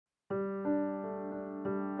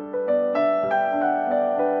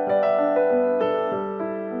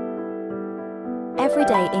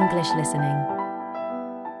Everyday English Listening.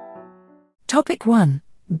 Topic 1.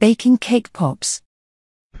 Baking cake pops.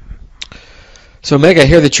 So Meg, I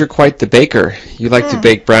hear that you're quite the baker. You like to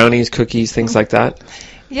bake brownies, cookies, things like that?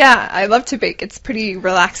 Yeah, I love to bake. It's pretty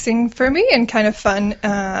relaxing for me and kind of fun,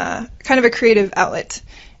 kind of a creative outlet,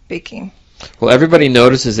 baking. Well, everybody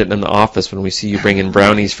notices it in the office when we see you bring in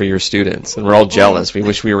brownies for your students, and we're all jealous. We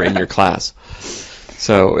wish we were in your class.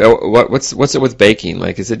 So what's it with baking?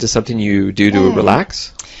 Like, is it just something you do to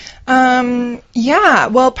relax? Yeah,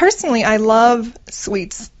 well, personally, I love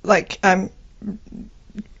sweets. Like,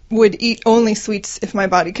 would eat only sweets if my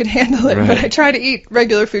body could handle it, but I try to eat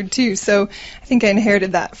regular food too, so I think I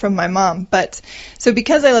inherited that from my mom. But so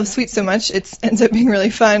because I love sweets so much, it ends up being really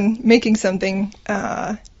fun making something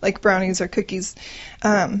like brownies or cookies.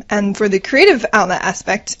 And for the creative outlet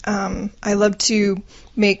aspect, I love to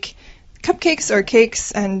make cupcakes or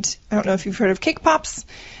cakes, and I don't know if you've heard of cake pops.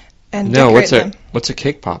 And no, them. What's a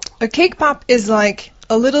cake pop? A cake pop is like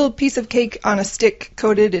a little piece of cake on a stick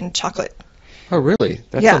coated in chocolate. Oh, really?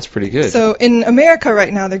 That sounds pretty good. So in America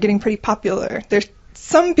right now, they're getting pretty popular.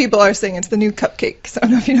 Some people are saying it's the new cupcake. So I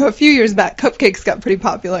don't know if you know, a few years back, cupcakes got pretty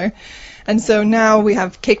popular. And so now we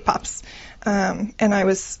have cake pops. And I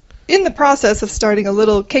was in the process of starting a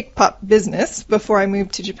little cake pop business before I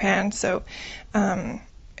moved to Japan. So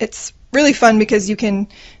it's really fun because you can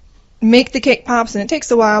make the cake pops, and it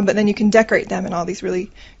takes a while, but then you can decorate them in all these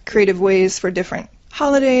really creative ways for different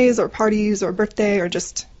holidays or parties or birthday or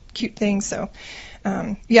just cute things. So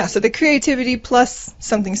so the creativity plus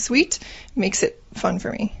something sweet makes it fun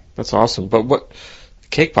for me. That's awesome. But what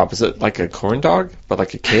cake pop, is it like a corn dog but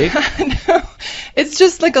like a cake? No, it's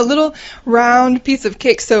just like a little round piece of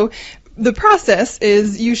cake. So the process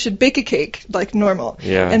is you should bake a cake like normal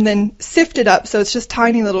and then sift it up so it's just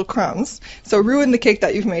tiny little crumbs. So ruin the cake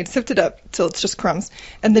that you've made, sift it up till it's just crumbs,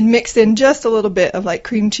 and then mix in just a little bit of like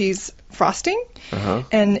cream cheese frosting,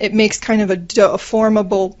 and it makes kind of a dough, a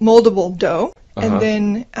formable, moldable dough, and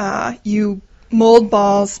then you mold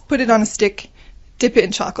balls, put it on a stick, dip it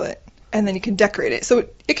in chocolate, and then you can decorate it. So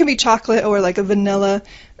it can be chocolate or like a vanilla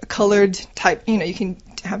colored type, you can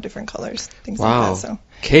have different colors, things like that. So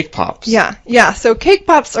cake pops. Yeah. So cake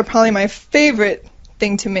pops are probably my favorite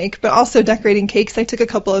thing to make, but also decorating cakes. I took a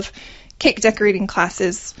couple of cake decorating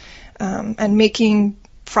classes and making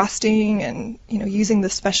frosting and using the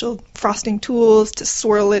special frosting tools to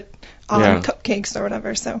swirl it on cupcakes or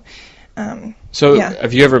whatever. So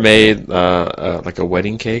have you ever made like a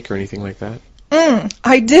wedding cake or anything like that?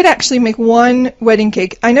 I did actually make one wedding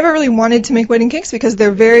cake. I never really wanted to make wedding cakes because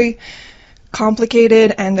they're very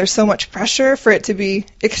complicated and there's so much pressure for it to be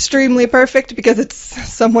extremely perfect because it's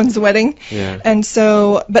someone's wedding. And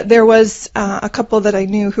so, but there was a couple that I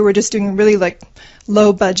knew who were just doing a really like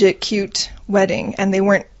low budget, cute wedding, and they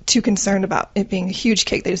weren't too concerned about it being a huge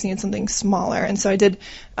cake. They just needed something smaller. And so I did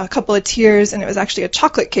a couple of tiers, and it was actually a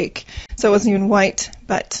chocolate cake, so it wasn't even white.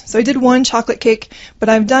 So I did one chocolate cake, but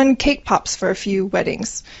I've done cake pops for a few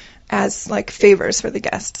weddings as like favors for the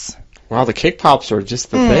guests. Wow, the cake pops are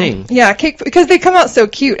just the thing. Yeah, because they come out so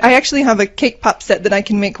cute. I actually have a cake pop set that I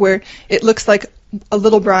can make where it looks like a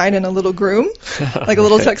little bride and a little groom, like a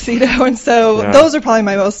little tuxedo. And so those are probably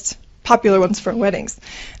my most popular ones for weddings.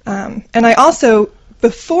 And I also,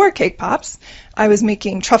 before cake pops, I was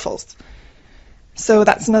making truffles. So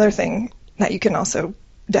that's another thing that you can also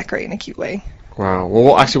decorate in a cute way. Wow.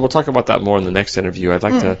 Well, we'll talk about that more in the next interview. I'd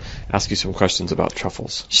like to ask you some questions about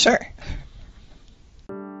truffles. Sure.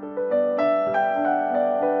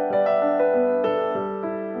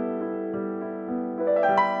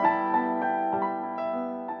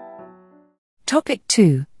 Topic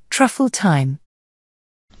 2. Truffle time.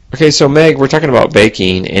 Okay, so Meg, we're talking about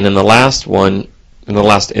baking, and in the last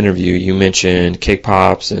interview, you mentioned cake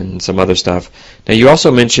pops and some other stuff. Now, you also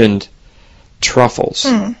mentioned truffles.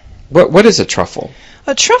 What is a truffle?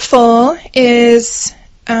 A truffle is,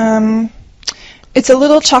 it's a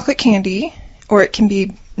little chocolate candy, or it can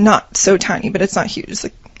be not so tiny, but it's not huge. It's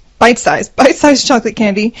like bite-sized chocolate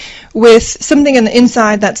candy with something in the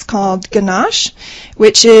inside that's called ganache,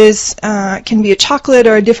 which is can be a chocolate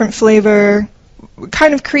or a different flavor,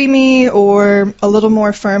 kind of creamy or a little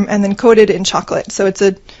more firm, and then coated in chocolate. So it's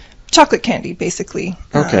a chocolate candy, basically.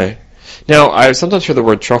 Okay. Now, I sometimes hear the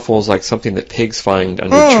word truffles like something that pigs find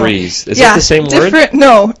under trees. Is it the same word?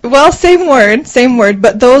 No. Well, same word,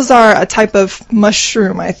 but those are a type of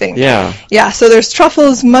mushroom, I think. Yeah, so there's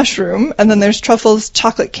truffles mushroom, and then there's truffles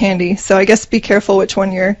chocolate candy. So I guess be careful which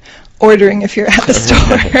one you're ordering if you're at the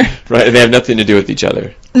store. Right, they have nothing to do with each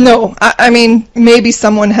other. No, I mean, maybe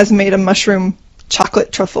someone has made a mushroom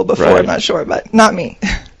chocolate truffle before, I'm not sure, but not me.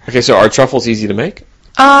 Okay, so are truffles easy to make?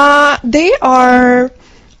 They are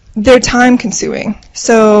they're time consuming.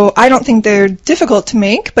 So I don't think they're difficult to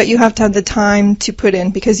make, but you have to have the time to put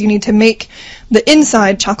in because you need to make the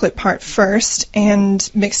inside chocolate part first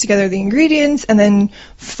and mix together the ingredients and then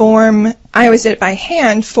form, I always did it by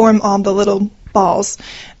hand, form all the little balls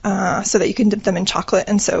so that you can dip them in chocolate.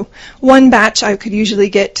 And so one batch I could usually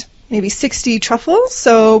get maybe 60 truffles,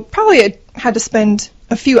 so probably I had to spend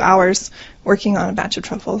a few hours working on a batch of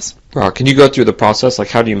truffles. Wow, can you go through the process? Like,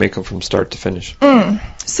 how do you make them from start to finish?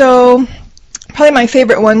 So probably my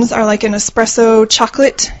favorite ones are like an espresso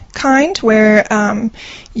chocolate kind where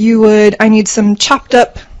I need some chopped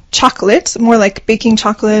up chocolate, more like baking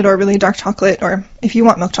chocolate or really dark chocolate, or if you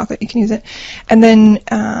want milk chocolate, you can use it. And then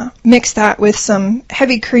mix that with some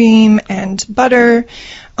heavy cream and butter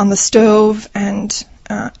on the stove, and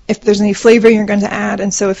if there's any flavor you're going to add.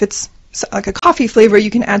 And so if it's like a coffee flavor, you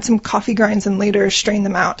can add some coffee grinds and later strain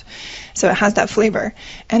them out, so it has that flavor.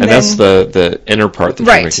 And then, that's the inner part that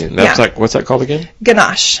you're making. That's like, what's that called again?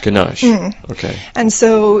 Ganache. Ganache. Okay. And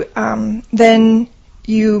so then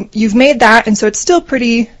you've made that, and so it's still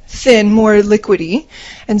pretty thin, more liquidy,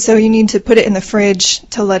 and so you need to put it in the fridge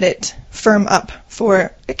to let it firm up.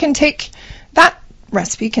 That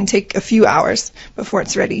recipe can take a few hours before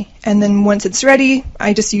it's ready. And then once it's ready,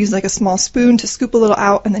 I just use like a small spoon to scoop a little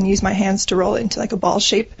out and then use my hands to roll it into like a ball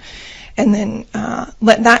shape. And then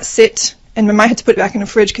let that sit. And I might have to put it back in the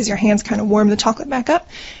fridge because your hands kind of warm the chocolate back up.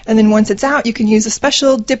 And then once it's out, you can use a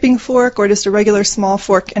special dipping fork or just a regular small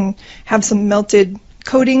fork and have some melted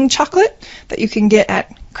coating chocolate that you can get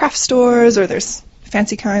at craft stores, or there's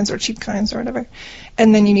fancy kinds or cheap kinds or whatever.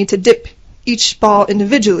 And then you need to dip each ball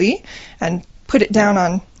individually and put it down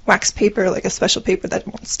on wax paper, like a special paper that it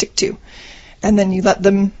won't stick to. And then you let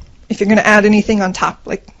them, if you're going to add anything on top,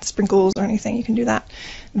 like sprinkles or anything, you can do that.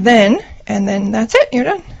 And then that's it, you're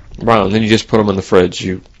done. Wow, and then you just put them in the fridge.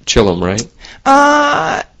 You chill them, right?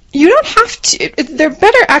 You don't have to. They're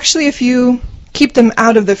better actually if you keep them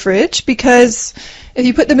out of the fridge, because if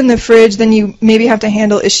you put them in the fridge, then you maybe have to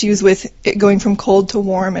handle issues with it going from cold to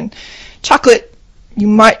warm. And chocolate, you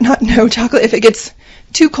might not know chocolate, if it gets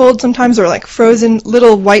too cold sometimes, or like frozen,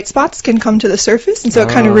 little white spots can come to the surface, and so it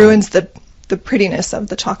kind of ruins the prettiness of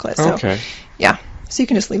the chocolate. So, okay. Yeah, so you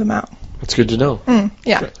can just leave them out. That's good to know.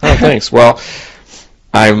 Yeah. Oh, thanks. Well,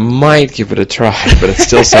 I might give it a try, but it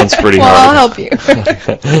still sounds pretty well, hard. I'll help you.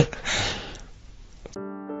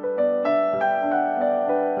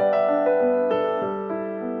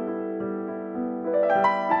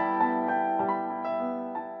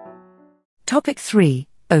 Topic 3.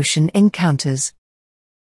 Ocean encounters.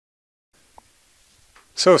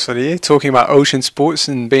 So, Sari, talking about ocean sports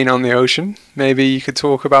and being on the ocean, maybe you could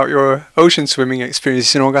talk about your ocean swimming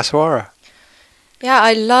experience in Ogasawara. Yeah,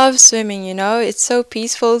 I love swimming, you know. It's so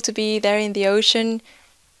peaceful to be there in the ocean.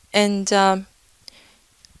 And the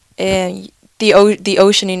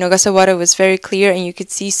ocean in Ogasawara was very clear, and you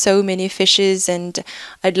could see so many fishes, and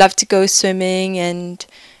I'd love to go swimming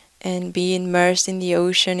and be immersed in the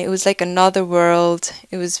ocean. It was like another world.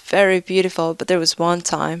 It was very beautiful, but there was one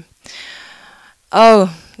time.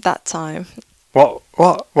 Oh, that time. What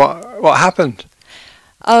happened?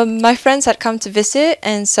 My friends had come to visit,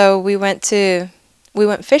 and so we went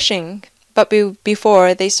fishing. But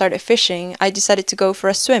before they started fishing, I decided to go for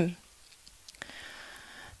a swim.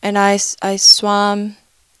 And I swam,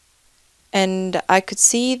 and I could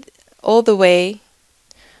see all the way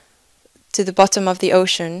to the bottom of the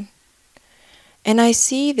ocean. And I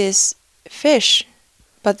see this fish,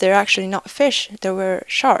 but they're actually not fish. They were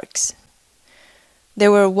sharks. They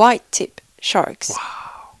were white tip sharks.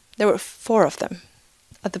 Wow. There were 4 of them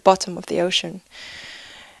at the bottom of the ocean.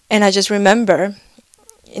 And I just remember,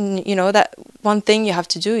 that one thing you have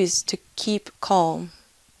to do is to keep calm.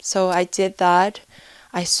 So I did that.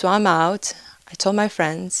 I swam out. I told my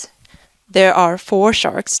friends, there are 4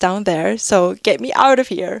 sharks down there, so get me out of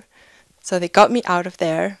here. So they got me out of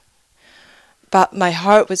there. But my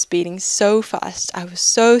heart was beating so fast. I was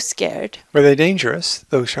so scared. Were they dangerous,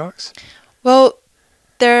 those sharks? Well,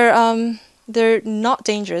 they're not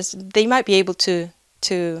dangerous. They might be able to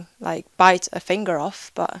like bite a finger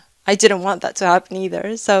off, but I didn't want that to happen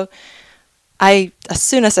either. So as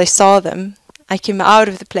soon as I saw them, I came out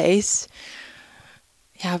of the place.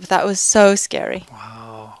 Yeah, but that was so scary.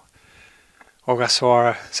 Wow.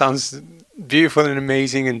 Ogasawara sounds beautiful and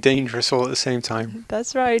amazing and dangerous all at the same time.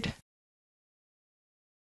 That's right.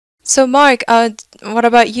 So Mark, what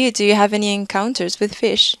about you? Do you have any encounters with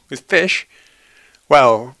fish? With fish?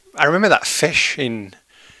 Well, I remember that fish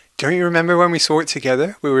don't you remember when we saw it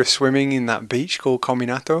together? We were swimming in that beach called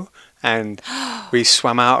Kominato, and we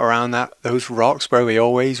swam out around those rocks where we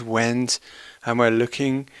always went, and we're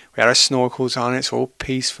looking. We had our snorkels on. It's all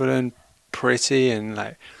peaceful and pretty and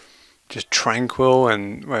like just tranquil,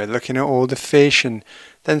 and we're looking at all the fish, and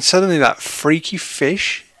then suddenly that freaky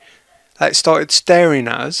fish like started staring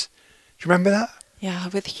at us. Do you remember that? Yeah,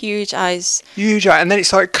 with huge eyes. Huge eye, and then it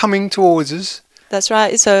started coming towards us. That's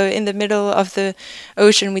right. So in the middle of the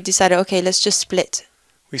ocean, we decided, okay, let's just split.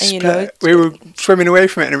 We And, split. We were swimming away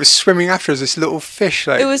from it, and it was swimming after us. This little fish,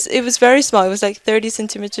 like It was very small. It was like 30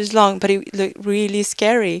 centimeters long, but it looked really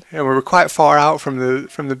scary. and we were quite far out from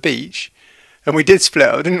the beach, and we did split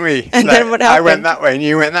up, didn't we? And then what I went happened? that way, and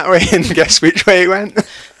you went that way, and guess which way it went?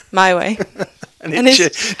 My way. And And it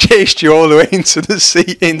chased you all the way into the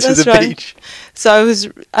sea, into That's the right. beach. So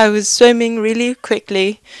I was swimming really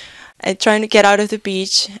quickly and trying to get out of the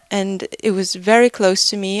beach, and it was very close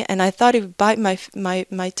to me, and I thought it would bite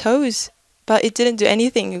my toes, but it didn't do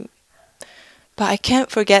anything. But I can't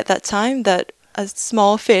forget that time that a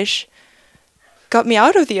small fish got me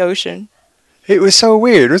out of the ocean. It was so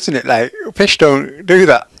weird, wasn't it? Like fish don't do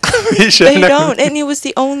that. Fish They never- don't, and it was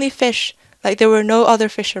the only fish. Like there were no other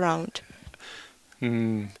fish around.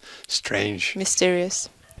 Strange. Mysterious.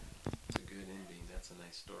 That's a good ending. That's a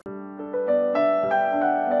nice story.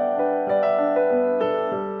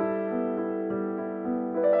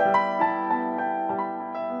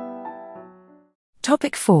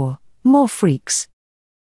 Topic 4. More freaks.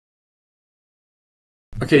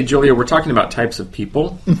 Okay, Julia, we're talking about types of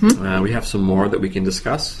people. We have some more that we can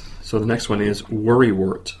discuss. So the next one is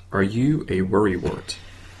worrywart. Are you a worrywart?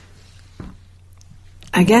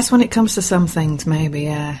 I guess when it comes to some things, maybe,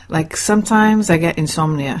 yeah. Like sometimes I get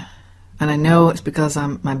insomnia, and I know it's because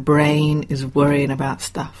my brain is worrying about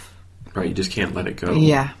stuff. Right, you just can't let it go.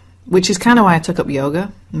 Yeah, which is kind of why I took up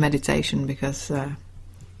yoga, meditation, because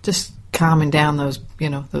just calming down those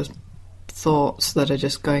thoughts that are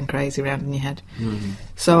just going crazy around in your head.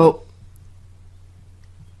 So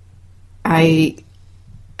I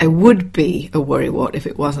would be a worrywart if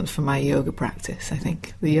it wasn't for my yoga practice. I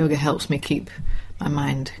think the yoga helps me keep my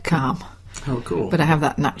mind calm. Oh, cool. But I have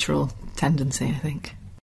that natural tendency, I think.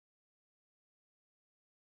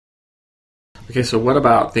 Okay, so what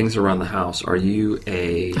about things around the house? Are you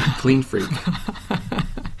a clean freak?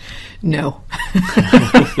 No.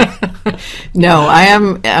 No, I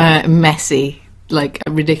am messy, like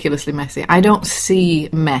ridiculously messy. I don't see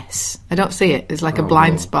mess. I don't see it. It's like a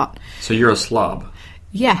blind spot. So you're a slob.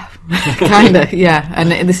 Yeah, kind of, yeah.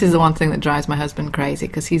 And this is the one thing that drives my husband crazy,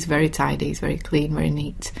 because he's very tidy, he's very clean, very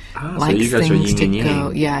neat. So you guys are yin and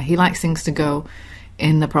yang. Yeah, he likes things to go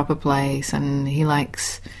in the proper place, and he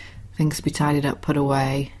likes things to be tidied up, put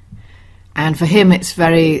away. And for him, it's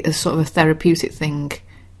a sort of a therapeutic thing.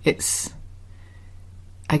 It's,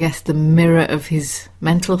 I guess, the mirror of his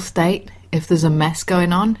mental state. If there's a mess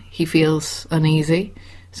going on, he feels uneasy,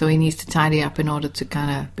 so he needs to tidy up in order to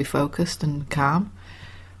kind of be focused and calm.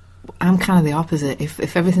 I'm kind of the opposite.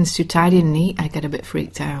 If everything's too tidy and neat, I get a bit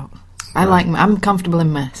freaked out. I'm comfortable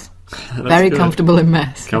in mess. Very good. comfortable in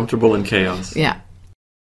mess. Comfortable in chaos. Yeah.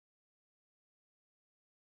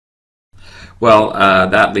 Well,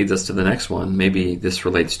 that leads us to the next one. Maybe this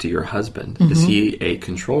relates to your husband. Is he a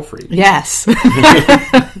control freak? Yes.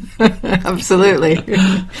 Absolutely.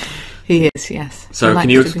 He is, yes. So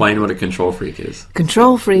can you explain what a control freak is?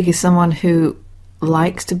 Control freak is someone who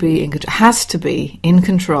likes to be has to be in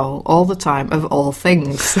control all the time of all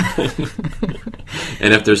things.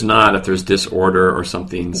 And if there's disorder or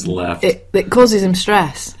something's left... It causes him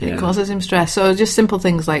stress. Yeah. It causes him stress. So just simple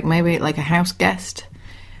things like maybe like a house guest.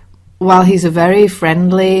 While he's a very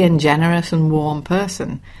friendly and generous and warm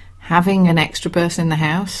person, having an extra person in the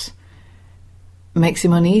house makes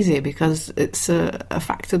him uneasy because it's a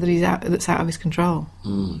factor that's out of his control.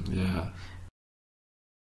 Yeah.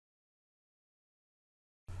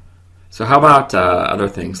 So how about other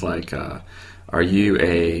things like, are you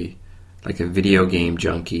a video game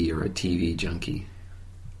junkie or a TV junkie?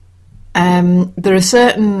 There are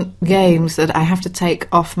certain games that I have to take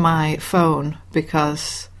off my phone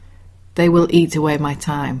because they will eat away my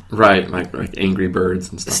time. Right, like Angry Birds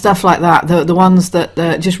and stuff. Stuff like that. The ones that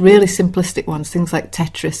just really simplistic ones, things like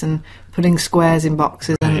Tetris and putting squares in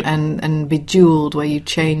boxes and Bejeweled, where you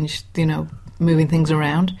change, moving things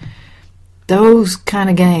around. Those kind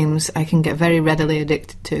of games I can get very readily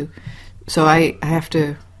addicted to. So I have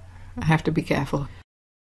to be careful.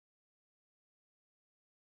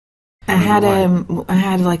 I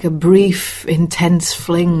had like a brief, intense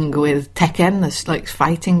fling with Tekken, that's like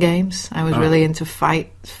fighting games. I was really into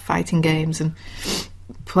fighting games and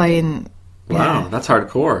playing. Wow, that's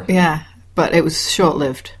hardcore. Yeah, but it was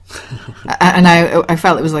short-lived, and I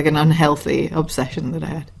felt it was like an unhealthy obsession that I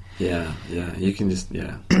had. Yeah. You can just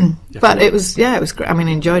But it was great. I mean,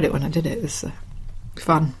 I enjoyed it when I did it. It was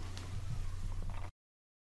fun.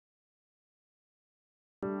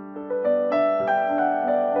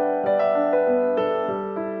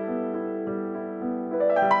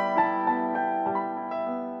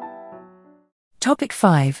 Topic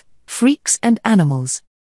 5. Freaks and animals.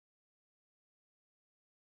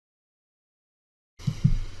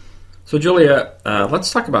 So, Julia,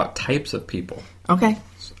 let's talk about types of people. Okay.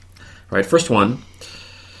 All right, first one.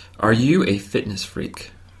 Are you a fitness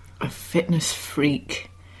freak? A fitness freak?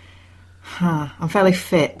 I'm fairly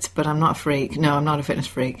fit, but I'm not a freak. No, I'm not a fitness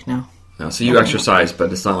freak, no. No, so you exercise,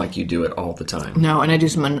 but it's not like you do it all the time. No, and I do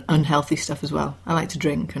some unhealthy stuff as well. I like to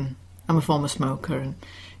drink, and I'm a former smoker, and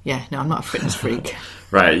I'm not a fitness freak.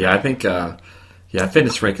 Right, yeah, I think, a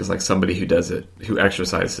fitness freak is like somebody who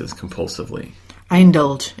exercises compulsively. I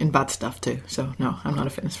indulge in bad stuff too, so no, I'm not a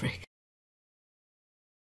fitness freak.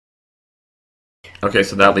 Okay,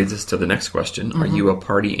 so that leads us to the next question. Are you a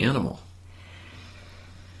party animal?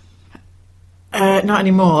 Not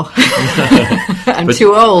anymore. I'm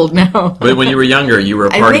too old now. But when you were younger, you were a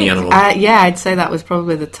party animal. I'd say that was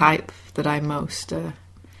probably the type that I most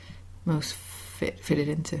fitted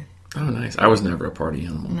into. Oh, nice. I was never a party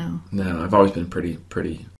animal. No, I've always been pretty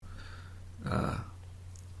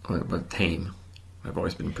tame. I've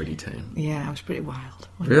always been pretty tame. Yeah, I was pretty wild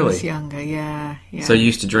when really? I was younger. Yeah. So you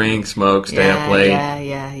used to drink, smoke, stay up late?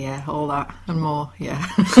 Yeah, all that and more, yeah.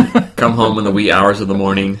 Come home in the wee hours of the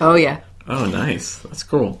morning? Oh, yeah. Oh, nice. That's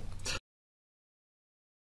cool.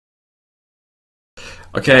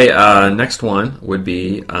 Okay, next one would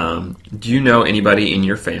be, do you know anybody in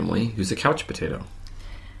your family who's a couch potato?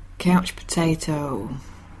 Couch potato.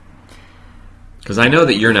 Because I know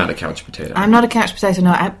that you're not a couch potato. I'm not a couch potato,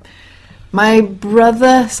 no. My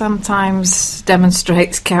brother sometimes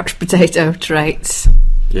demonstrates couch potato traits.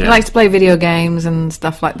 Yeah. He likes to play video games and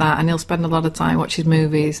stuff like that, and he'll spend a lot of time watching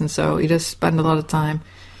movies, and so he does spend a lot of time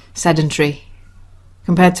sedentary.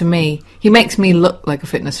 Compared to me, he makes me look like a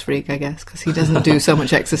fitness freak, I guess, because he doesn't do so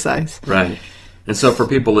much exercise. Right. And so for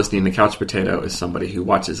people listening, the couch potato is somebody who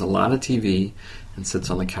watches a lot of TV and sits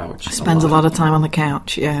on the couch. Spends a lot of time on the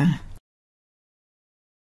couch, yeah.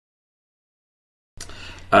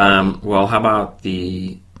 Well, how about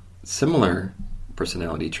the similar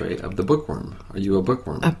personality trait of the bookworm? Are you a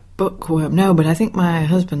bookworm? A bookworm? No, but I think my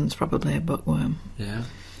husband's probably a bookworm. Yeah.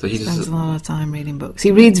 So he spends a lot of time reading books.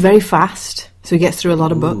 He reads very fast, so he gets through a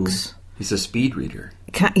lot of books. He's a speed reader.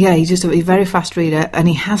 He's just a very fast reader, and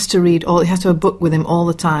he has to he has to have a book with him all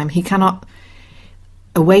the time. He cannot,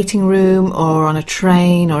 a waiting room or on a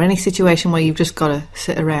train or any situation where you've just got to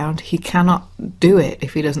sit around, he cannot do it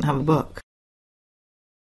if he doesn't have a book.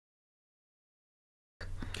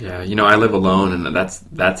 Yeah, I live alone, and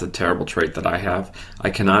that's a terrible trait that I have. I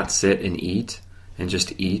cannot sit and eat and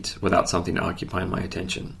just eat without something occupying my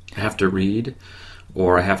attention. I have to read,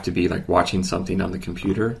 or I have to be like watching something on the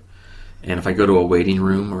computer. And if I go to a waiting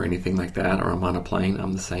room or anything like that, or I'm on a plane,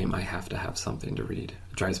 I'm the same. I have to have something to read.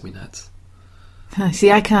 It drives me nuts.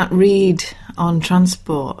 See, I can't read on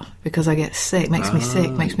transport because I get sick. It makes me sick,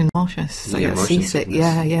 makes me nauseous. I get seasick.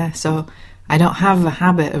 Yeah. So I don't have a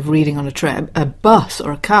habit of reading on a bus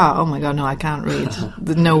or a car. Oh my God, no, I can't read.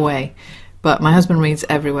 There's no way. But my husband reads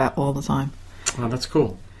everywhere all the time. Oh, that's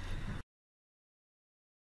cool.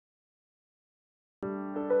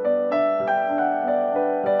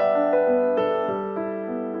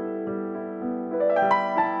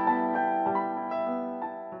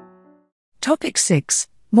 Topic 6.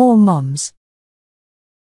 More moms.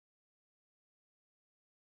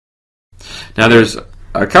 Now there's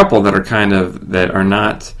a couple that are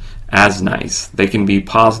not as nice. They can be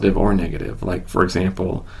positive or negative. Like, for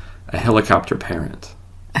example, a helicopter parent.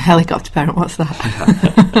 A helicopter parent, what's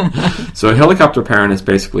that? So a helicopter parent is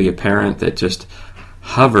basically a parent that just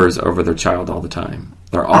hovers over their child all the time.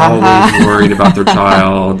 They're always worried about their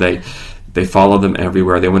child. They follow them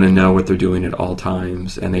everywhere. They want to know what they're doing at all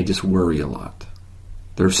times, and they just worry a lot.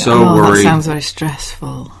 They're so worried. That sounds very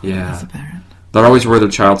stressful. Yeah. As a parent. They're always worried their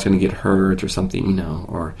child's going to get hurt or something,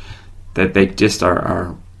 or that they just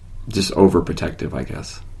are just overprotective, I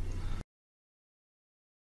guess.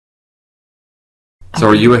 So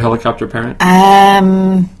are you a helicopter parent?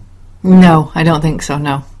 No, I don't think so.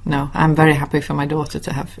 No. I'm very happy for my daughter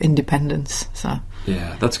to have independence. So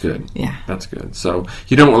yeah, that's good. Yeah, that's good. So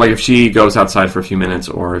you don't like if she goes outside for a few minutes,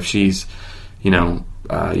 or if she's, you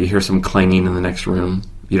hear some clanging in the next room,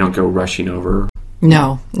 you don't go rushing over.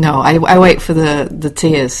 No. I wait for the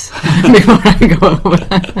tears before I go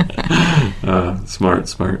over. Smart.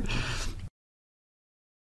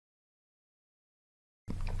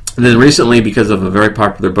 And then recently, because of a very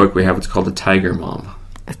popular book we have, it's called A Tiger Mom.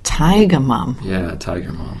 A tiger mom. Yeah, a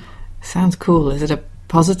tiger mom. Sounds cool. Is it a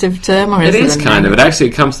positive term or It is is it kind of. It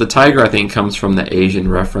actually comes. The tiger, I think, comes from the Asian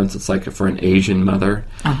reference. It's like for an Asian mother,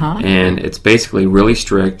 and it's basically really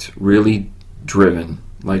strict, really driven.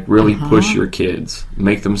 Like really push your kids,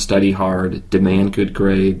 make them study hard, demand good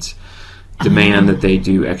grades, demand that they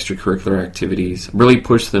do extracurricular activities, really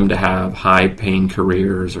push them to have high-paying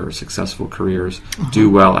careers or successful careers, do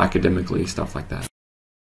well academically, stuff like that.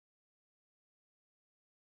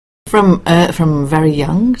 From very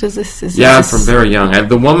young, does this? From very young.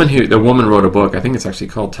 The woman wrote a book. I think it's actually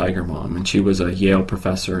called Tiger Mom, and she was a Yale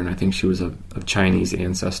professor, and I think she was of Chinese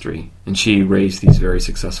ancestry, and she raised these very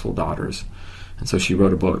successful daughters, and so she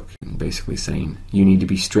wrote a book, basically saying you need to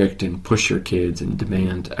be strict and push your kids and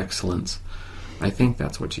demand excellence. I think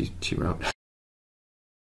that's what she wrote.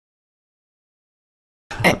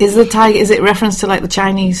 Is the tiger? Is it reference to like the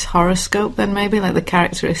Chinese horoscope? Then maybe like the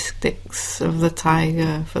characteristics of the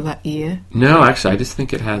tiger for that year. No, actually, I just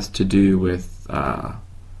think it has to do with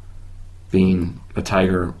being a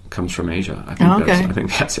tiger comes from Asia. I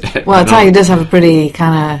think that's it. Well, a tiger does have a pretty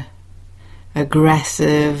kind of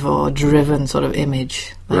aggressive or driven sort of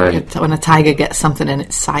image. Like right. When a tiger gets something in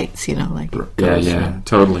its sights, like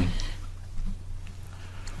totally.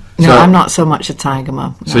 No, so, I'm not so much a tiger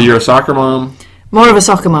mom. No. So you're a soccer mom? More of a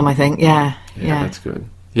soccer mom, I think. Yeah, that's good.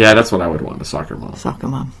 Yeah, that's what I would want, a soccer mom. Soccer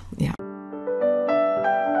mom, yeah.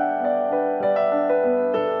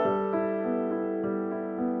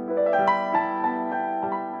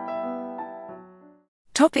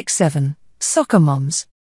 Topic 7. Soccer moms.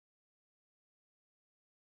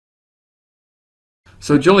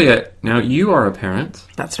 So, Juliet, now you are a parent.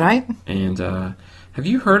 That's right. And have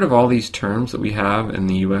you heard of all these terms that we have in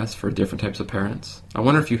the U.S. for different types of parents? I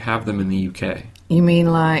wonder if you have them in the U.K. You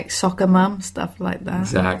mean like soccer mom, stuff like that?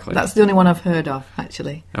 Exactly. That's the only one I've heard of,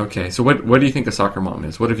 actually. Okay, so what do you think a soccer mom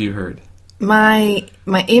is? What have you heard? My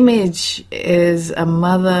image is a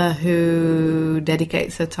mother who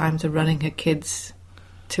dedicates her time to running her kids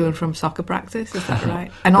to and from soccer practice, is that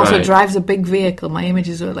right? And also drives a big vehicle. My image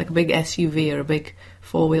is like a big SUV or a big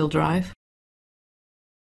four-wheel drive.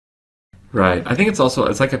 Right. I think it's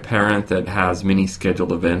like a parent that has many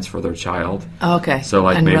scheduled events for their child. Oh, okay. So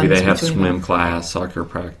like maybe they have swim class, soccer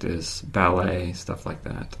practice, ballet, stuff like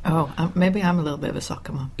that. Oh, maybe I'm a little bit of a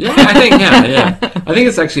soccer mom. Yeah, I think I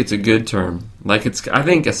think it's a good term. Like I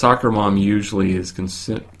think a soccer mom usually is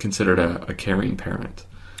considered a caring parent.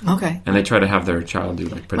 Okay. And they try to have their child do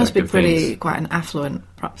like productive things. Must be quite an affluent,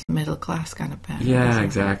 perhaps middle class kind of parent. Yeah,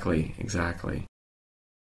 exactly.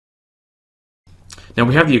 Now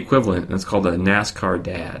we have the equivalent, and it's called a NASCAR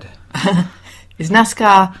dad. Is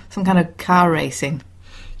NASCAR some kind of car racing?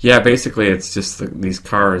 Yeah, basically it's just these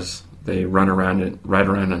cars, they run around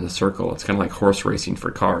in a circle. It's kind of like horse racing for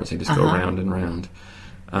cars. They just go round and round.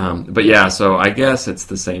 But yeah, so I guess it's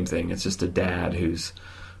the same thing. It's just a dad who's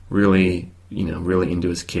really into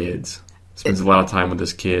his kids. Spends a lot of time with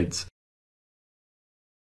his kids.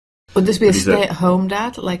 Would this be a stay-at-home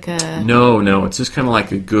dad? No, it's just kind of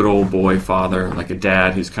like a good old boy father, like a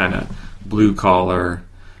dad who's kind of blue-collar,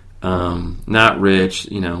 not rich,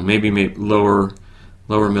 maybe lower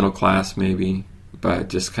middle class maybe, but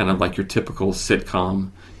just kind of like your typical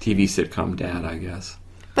TV sitcom dad, I guess.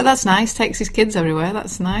 But that's nice, takes his kids everywhere,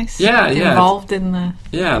 that's nice. Yeah. Involved in the...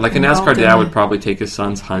 Yeah, like a NASCAR dad would probably take his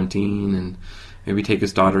sons hunting and maybe take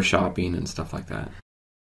his daughter shopping and stuff like that.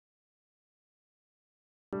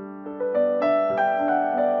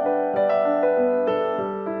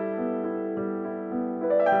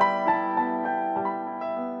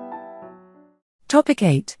 Topic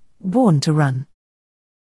 8. Born to run.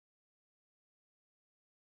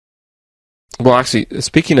 Well, actually,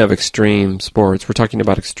 speaking of extreme sports, we're talking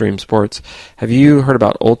about extreme sports. Have you heard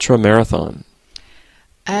about ultra marathon?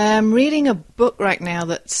 I'm reading a book right now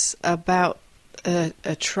that's about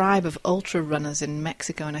a tribe of ultra runners in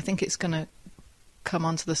Mexico, and I think it's going to come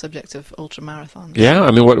onto the subject of ultra marathons. Yeah,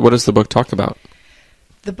 I mean, what does the book talk about?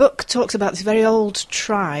 The book talks about this very old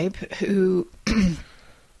tribe who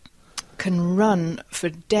can run for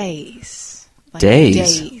days.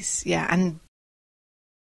 Days, yeah, and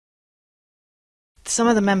some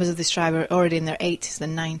of the members of this tribe are already in their 80s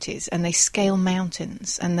and 90s, and they scale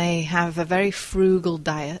mountains, and they have a very frugal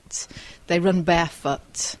diet. They run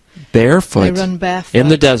barefoot. Barefoot? They run barefoot. In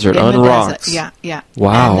the desert, on rocks? Desert. Yeah.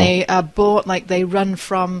 Wow. And they are they run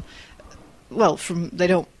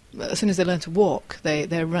as soon as they learn to walk,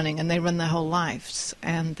 they're running, and they run their whole lives,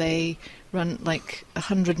 and they run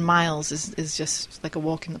 100 miles is just like a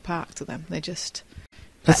walk in the park to them. They just...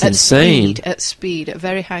 That's insane. At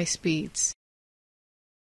very high speeds.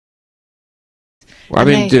 Well, I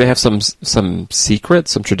mean, do they have some secret,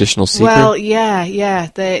 some traditional secret? Well, yeah,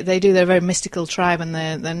 they do. They're a very mystical tribe, and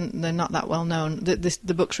they're not that well known.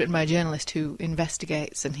 The book's written by a journalist who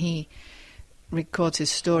investigates, and he records his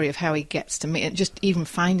story of how he gets to meet. Just even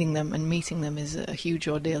finding them and meeting them is a huge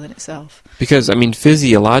ordeal in itself. Because, I mean,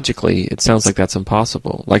 physiologically, it sounds like that's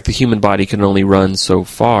impossible. Like the human body can only run so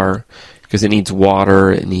far because it needs water,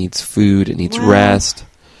 it needs food, it needs rest.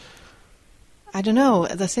 I don't know.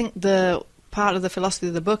 I think the part of the philosophy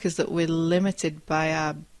of the book is that we're limited by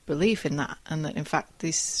our belief in that, and that in fact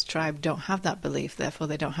this tribe don't have that belief, therefore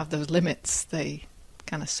they don't have those limits. They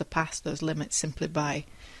kind of surpass those limits simply by,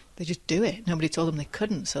 they just do it. Nobody told them they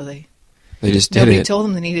couldn't, so they just did nobody it. told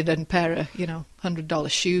them they needed a pair of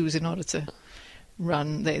 $100 shoes in order to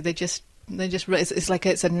run. They just it's like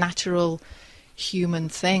it's a natural human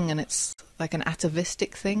thing, and it's like an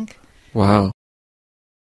atavistic thing. Wow.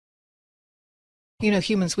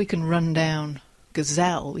 Humans, we can run down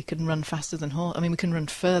gazelle, we can run faster than horse. I mean, we can run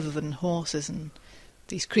further than horses, and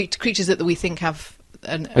these creatures that we think have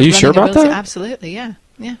Are you sure about ability. that? Absolutely, yeah.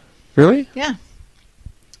 Really? Yeah.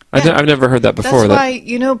 I've never heard that before. That's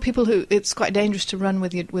why, people who, it's quite dangerous to run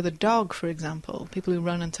with a dog, for example. People who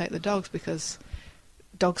run and take the dogs, because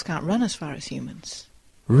dogs can't run as far as humans.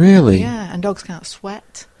 Really? Yeah, and dogs can't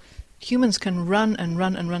sweat. Humans can run and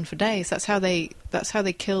run and run for days. That's how they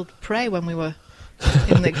killed prey when we were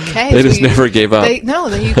in the cave. They just never gave up. You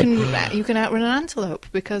can outrun an antelope,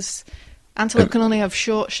 because antelope can only have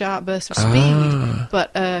short, sharp bursts of speed,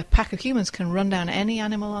 but a pack of humans can run down any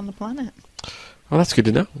animal on the planet. Well, that's good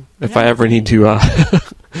to know. If I ever need to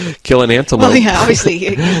kill an antelope. Well, yeah, obviously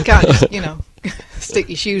you can't just, stick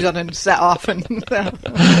your shoes on and set off and.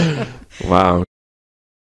 Wow.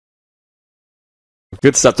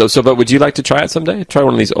 Good stuff, though. So, but would you like to try it someday? Try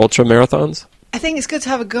one of these ultra marathons? I think it's good to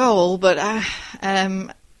have a goal, but I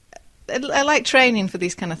like training for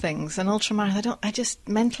these kind of things. And ultramarathon,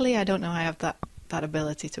 I don't know I have that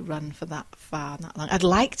ability to run for that far and that long. I'd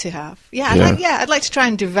like to have. I'd like to try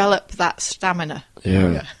and develop that stamina.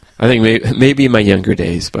 Yeah. I think maybe in my younger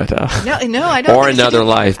days, but no, I don't. Or another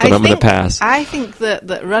life, but I'm going to pass. I think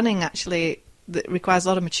that running actually requires a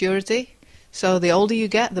lot of maturity. So the older you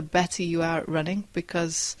get, the better you are at running,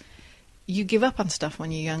 because you give up on stuff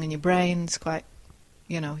when you're young, and your brain's quite,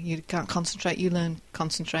 you can't concentrate. You learn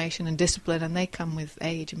concentration and discipline, and they come with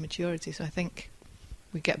age and maturity. So I think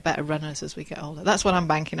we get better runners as we get older. That's what I'm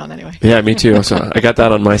banking on anyway. Yeah, me too. So I got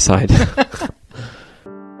that on my side.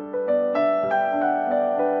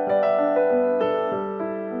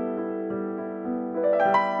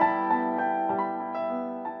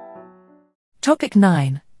 Topic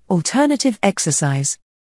 9. Alternative exercise.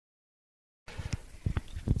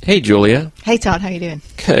 Hey, Julia. Hey, Todd. How you doing?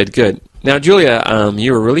 Good. Now, Julia,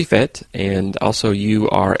 you are really fit, and also you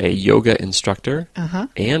are a yoga instructor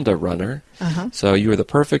and a runner. So you are the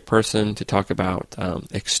perfect person to talk about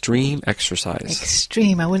extreme exercise.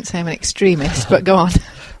 Extreme. I wouldn't say I'm an extremist, but go on.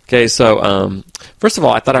 Okay, so first of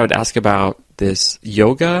all, I thought I would ask about this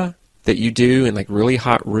yoga that you do in like really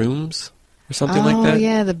hot rooms or something like that. Oh,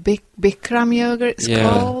 yeah, the Bikram yoga it's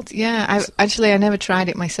called. Yeah, I never tried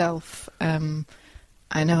it myself.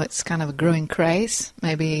 I know it's kind of a growing craze.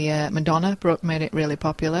 Maybe Madonna made it really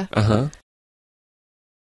popular.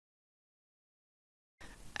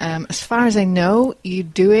 As far as I know, you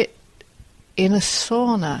do it in a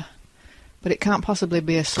sauna, but it can't possibly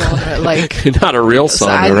be a sauna like not a real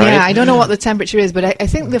sauna, right? Yeah, I don't know what the temperature is, but I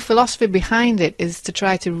think the philosophy behind it is to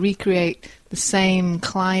try to recreate the same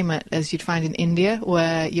climate as you'd find in India,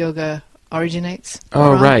 where yoga originates.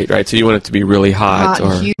 Oh, right. So you want it to be really hot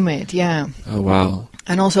and humid, yeah. Oh, wow.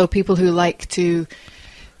 And also people who like to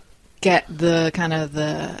get the kind of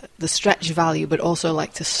the stretch value, but also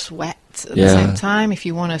like to sweat at the same time. If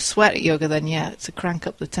you want to sweat at yoga, then to crank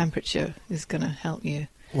up the temperature is going to help you.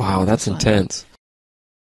 Wow, that's intense.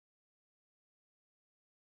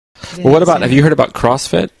 Well, what about, have you heard about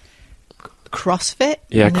CrossFit? CrossFit?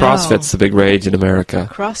 Yeah, no. CrossFit's the big rage in America.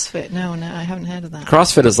 CrossFit? No, I haven't heard of that.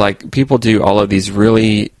 CrossFit is like, people do all of these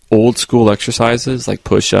really old school exercises, like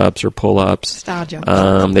push-ups or pull-ups. Star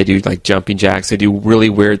jumps. They do like jumping jacks. They do really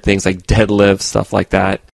weird things like deadlifts, stuff like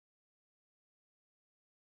that.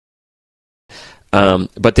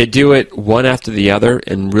 But they do it one after the other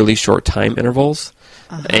in really short time intervals.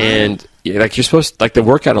 And like you're supposed to, like the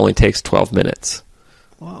workout only takes 12 minutes.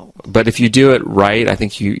 Whoa. But if you do it right, I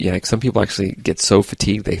think like some people actually get so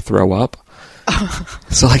fatigued they throw up.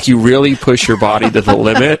 So like you really push your body to the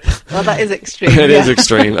limit. Well, that is extreme. It is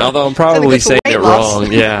extreme. Although I'm probably saying it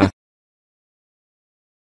wrong. Yeah.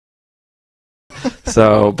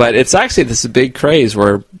 So, but it's actually this big craze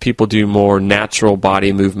where people do more natural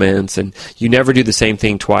body movements, and you never do the same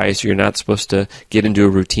thing twice. You're not supposed to get into a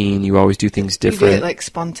routine. You always do things different. You do it like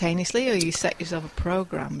spontaneously, or you set yourself a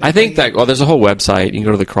program? I think that, well, there's a whole website. You can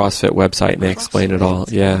go to the CrossFit website and they explain it all.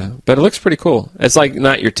 Yeah. But it looks pretty cool. It's like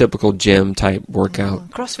not your typical gym type workout. Oh,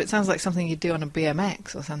 CrossFit sounds like something you'd do on a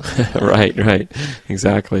BMX or something. Right.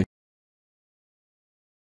 Exactly.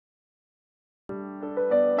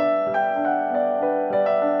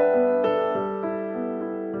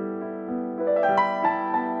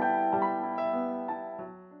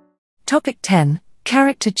 Topic 10.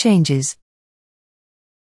 Character changes.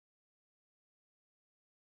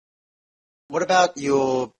 What about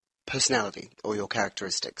your personality or your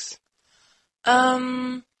characteristics?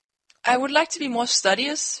 I would like to be more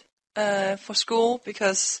studious for school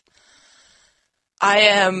because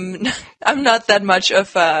I'm not that much of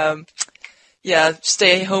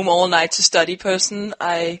stay home all night to study person.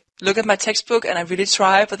 I look at my textbook and I really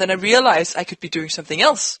try, but then I realize I could be doing something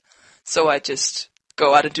else. So I just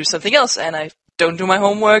go out and do something else, and I don't do my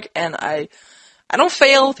homework, and I don't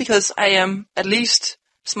fail because I am at least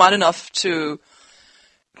smart enough to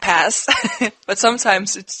pass. But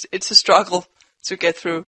sometimes it's a struggle to get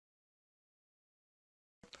through.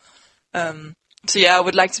 So yeah, I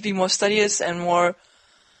would like to be more studious and more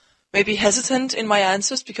maybe hesitant in my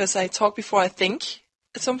answers because I talk before I think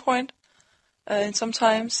at some point. And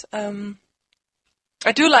sometimes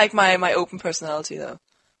I do like my open personality though,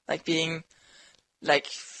 like being like,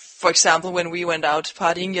 for example, when we went out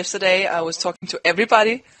partying yesterday, I was talking to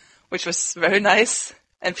everybody, which was very nice.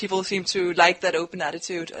 And people seem to like that open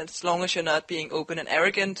attitude, as long as you're not being open and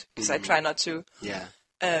arrogant, because I try not to. Yeah.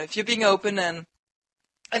 If you're being open and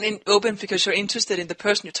open because you're interested in the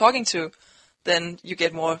person you're talking to, then you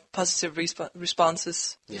get more positive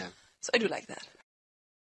responses. Yeah. So I do like that.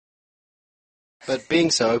 But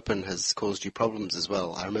being so open has caused you problems as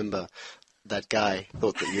well. I remember that guy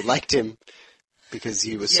thought that you liked him because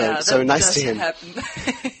you were so nice to him.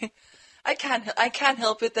 Happen. I can't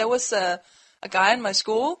help it. There was a guy in my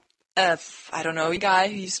school, I don't know, a guy,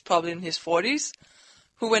 he's probably in his 40s,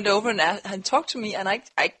 who went over and talked to me, and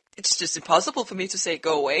it's just impossible for me to say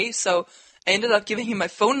go away, so I ended up giving him my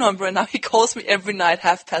phone number, and now he calls me every night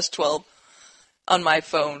 12:30 on my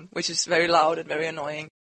phone, which is very loud and very annoying.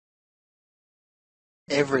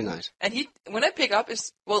 Every night? And when I pick up,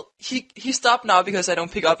 he stopped now because I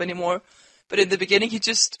don't pick up anymore, but in the beginning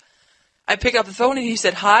I pick up the phone and he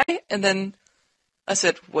said hi, and then I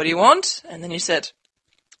said, what do you want? And then he said,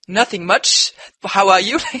 nothing much. How are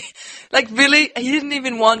you? Like really, he didn't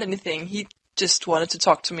even want anything. He just wanted to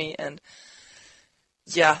talk to me. And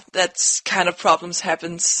yeah, that's kind of problems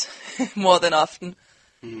happens more than often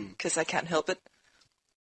because I can't help it.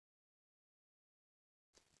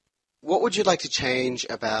 What would you like to change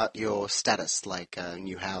about your status, like a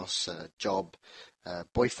new house, a job, a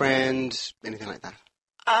boyfriend, anything like that?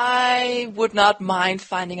 I would not mind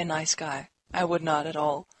finding a nice guy. I would not at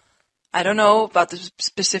all. I don't know about the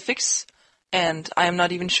specifics, and I am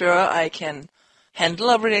not even sure I can handle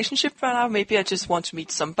a relationship right now. Maybe I just want to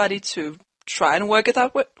meet somebody to try and work it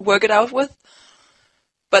out with.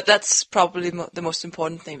 But that's probably the most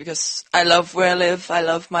important thing because I love where I live. I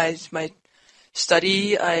love my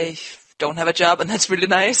study. I don't have a job, and that's really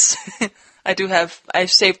nice.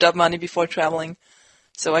 I've saved up money before traveling,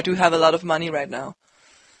 so I do have a lot of money right now.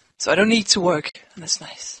 So I don't need to work, and that's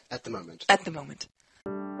nice. At the moment? At the moment.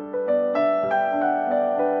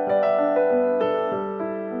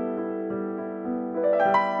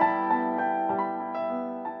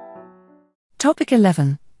 Topic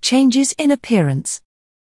 11. Changes in appearance.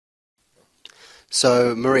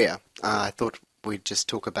 So, Maria, I thought we'd just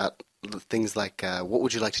talk about things like what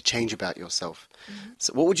would you like to change about yourself? Mm-hmm.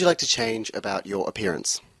 So what would you like to change about your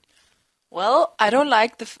appearance? Well, I don't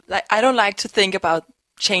like to think about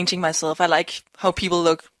changing myself. I like how people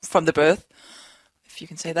look from the birth, if you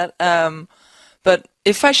can say that. But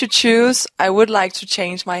if I should choose, I would like to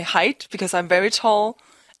change my height because I'm very tall,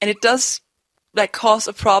 and it does cause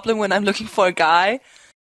a problem when I'm looking for a guy.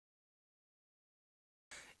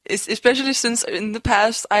 Especially since in the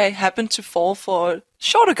past I happened to fall for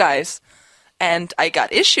shorter guys, and I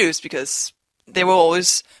got issues because they were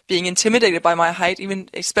always being intimidated by my height,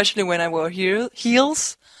 especially when I wore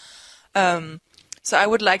heels. So I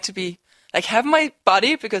would like to be have my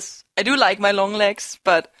body because I do like my long legs,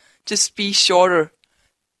 but just be shorter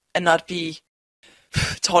and not be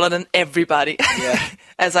taller than everybody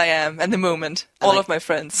as I am at the moment. All of my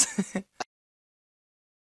friends.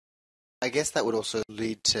 I guess that would also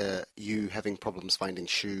lead to you having problems finding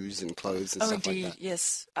shoes and clothes and stuff indeed, like that.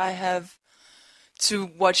 Yes. I have to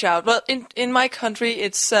watch out. Well, in my country,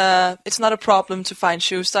 it's not a problem to find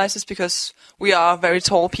shoe sizes because we are very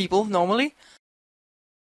tall people normally.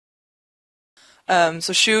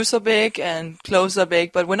 So shoes are big and clothes are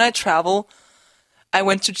big. But when I travel, I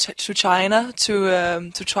went to China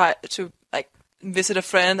to try to like visit a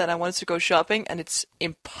friend, and I wanted to go shopping, and it's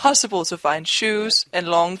impossible to find shoes and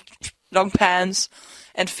long pants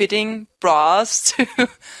and fitting bras,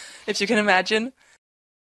 if you can imagine.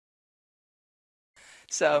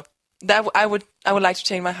 So that I would like to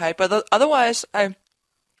change my height, but otherwise I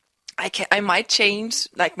might change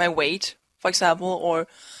like my weight, for example, or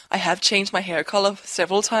I have changed my hair color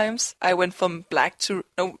several times. I went from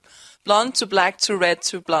blonde to black to red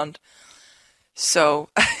to blonde. So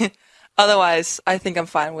otherwise I think I'm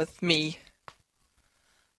fine with me.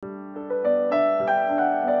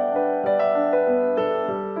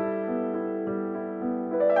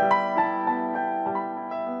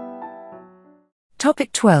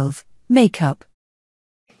 Topic 12. Makeup.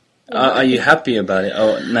 Are you happy about it?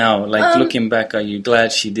 Oh, now, like looking back, are you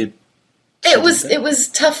glad she did? It was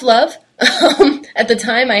tough love. At the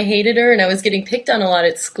time, I hated her, and I was getting picked on a lot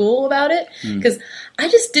at school about it because I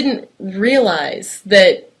just didn't realize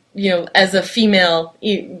that, you know, as a female,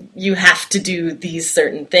 you have to do these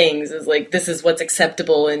certain things. It's like, this is what's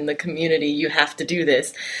acceptable in the community. You have to do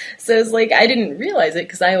this. So it's like, I didn't realize it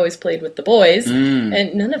because I always played with the boys,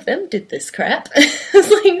 and none of them did this crap. It's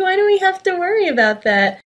like, why do we have to worry about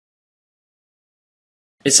that?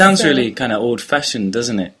 It sounds really kind of old-fashioned,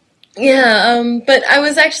 doesn't it? Yeah, but I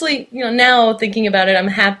was actually, you know, now thinking about it, I'm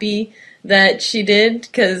happy that she did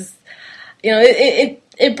because, you know,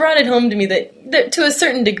 it brought it home to me that to a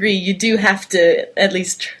certain degree you do have to at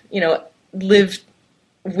least, you know, live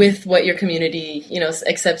with what your community, you know,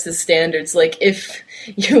 accepts as standards. Like if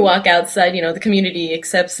you walk outside, you know, the community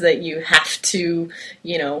accepts that you have to,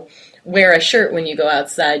 you know, wear a shirt when you go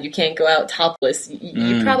outside. You can't go out topless.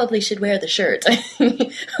 You probably should wear the shirt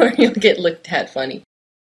or you'll get looked at funny.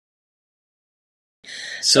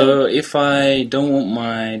 So if I don't want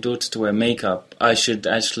my daughter to wear makeup, I should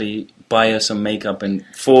actually buy her some makeup and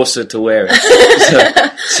force her to wear it.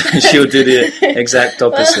 so she'll do the exact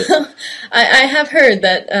opposite. Well, I have heard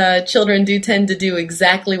that children do tend to do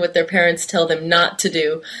exactly what their parents tell them not to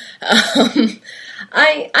do.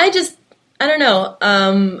 I don't know.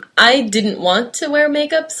 I didn't want to wear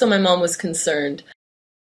makeup, so my mom was concerned.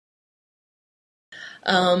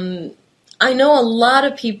 I know a lot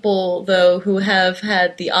of people, though, who have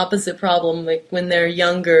had the opposite problem, like when they're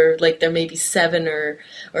younger, like they're maybe 7 or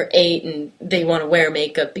 8, and they want to wear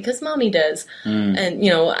makeup because mommy does. And, you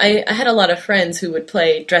know, I had a lot of friends who would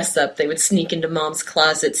play dress up. They would sneak into mom's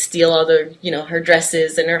closet, steal all their, you know, her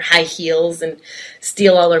dresses and her high heels, and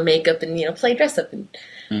steal all her makeup and, you know, play dress up. And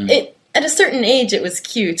at a certain age, it was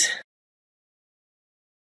cute.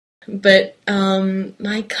 But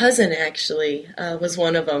my cousin actually was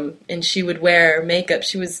one of them, and she would wear makeup.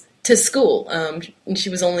 She was to school, and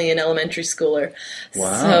she was only an elementary schooler.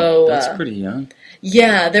 Wow, so, that's pretty young.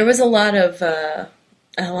 Yeah, there was a lot of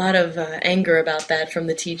anger about that from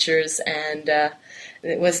the teachers, and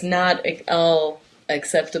it was not all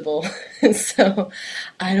acceptable. So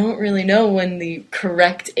I don't really know when the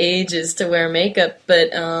correct age is to wear makeup,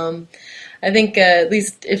 but I think at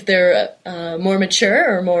least if they're more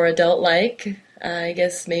mature or more adult-like, I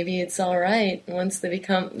guess maybe it's all right. Once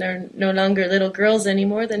they're no longer little girls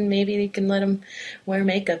anymore, then maybe they can let them wear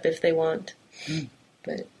makeup if they want.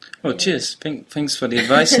 But cheers. Thanks for the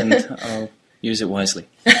advice, and I'll use it wisely.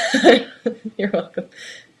 You're welcome.